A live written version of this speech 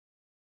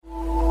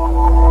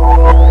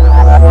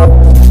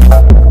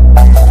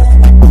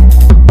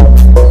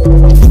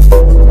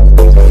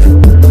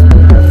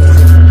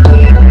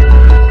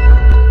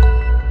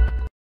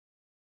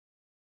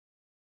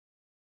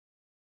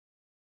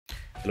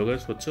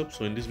guys, what's up?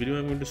 So in this video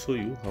I'm going to show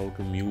you how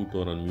to mute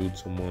or unmute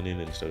someone in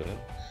Instagram.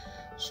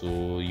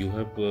 So you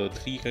have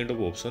three kind of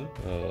option.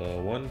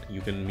 One, you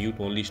can mute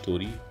only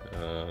story.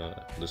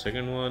 The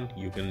second one,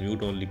 you can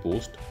mute only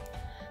post,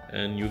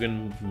 and you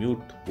can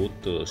mute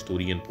both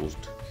story and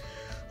post.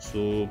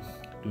 So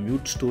to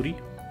mute story,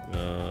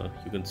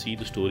 you can see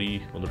the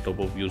story on the top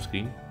of your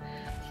screen.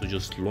 So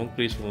just long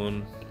press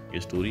on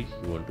a story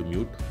you want to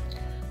mute,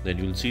 then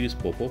you will see this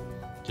pop-up.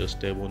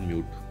 Just tap on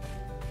mute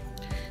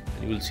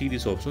and you will see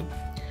this option.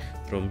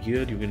 From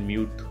here you can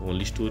mute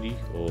only story,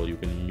 or you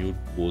can mute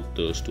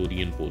both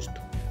story and post.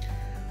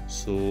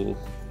 So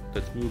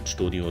let's mute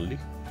story only.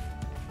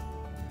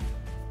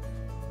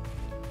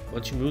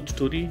 Once you mute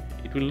story,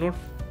 it will not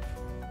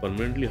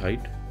permanently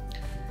hide.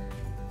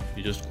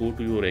 You just go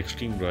to your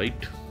extreme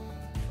right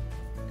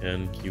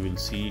and you will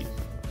see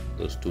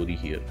the story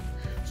here.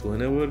 So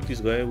whenever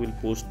this guy will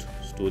post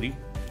story,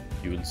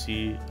 you will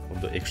see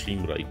on the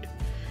extreme right.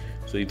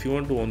 So if you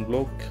want to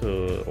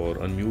unblock or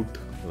unmute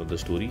the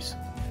stories,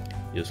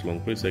 just long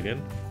press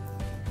again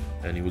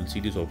and you will see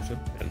this option,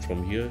 and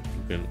from here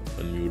you can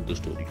unmute the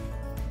story.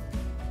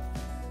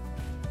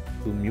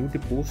 To mute a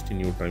post in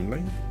your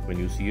timeline, when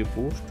you see a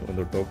post, on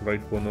the top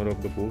right corner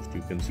of the post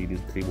you can see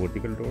these three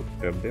vertical dots.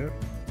 Tap there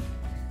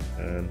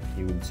and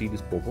you will see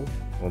this pop-up.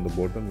 On the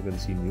bottom you can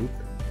see mute.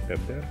 Tap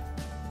there,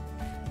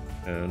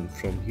 and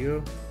from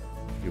here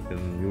you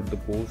can mute the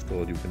post,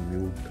 or you can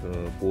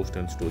mute post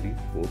and story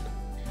both.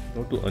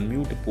 Now to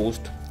unmute a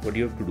post, what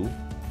you have to do,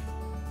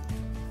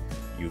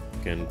 you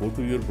can go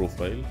to your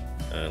profile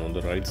and on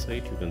the right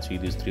side you can see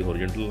these three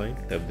horizontal lines.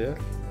 Tap there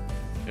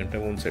and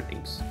tap on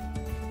settings.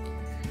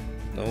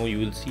 Now you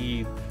will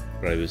see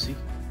privacy.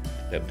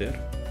 Tap there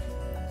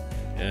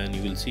and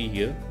you will see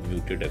here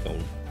muted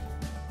account,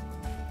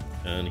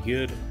 and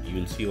here you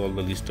will see all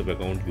the list of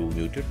account you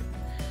muted.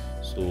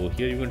 So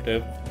here you can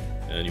tap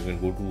and you can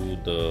go to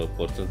the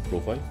person's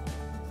profile,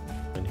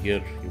 and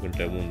here you can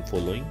tap on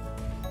following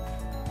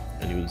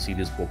and you will see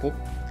this pop-up.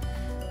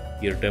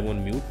 Here tap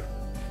on mute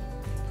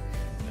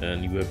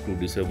and you have to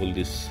disable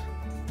these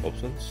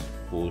options,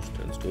 post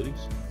and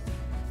stories.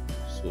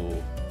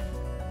 So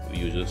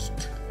you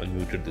just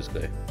unmuted this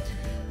guy.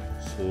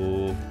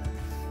 So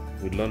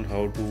we learned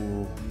how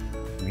to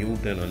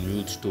mute and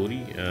unmute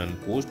story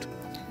and post.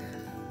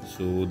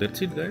 So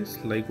that's it guys.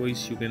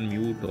 Likewise, you can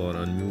mute or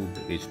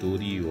unmute a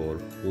story or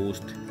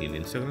post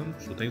in Instagram.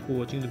 So thanks for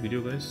watching the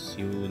video guys.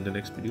 See you in the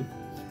next video.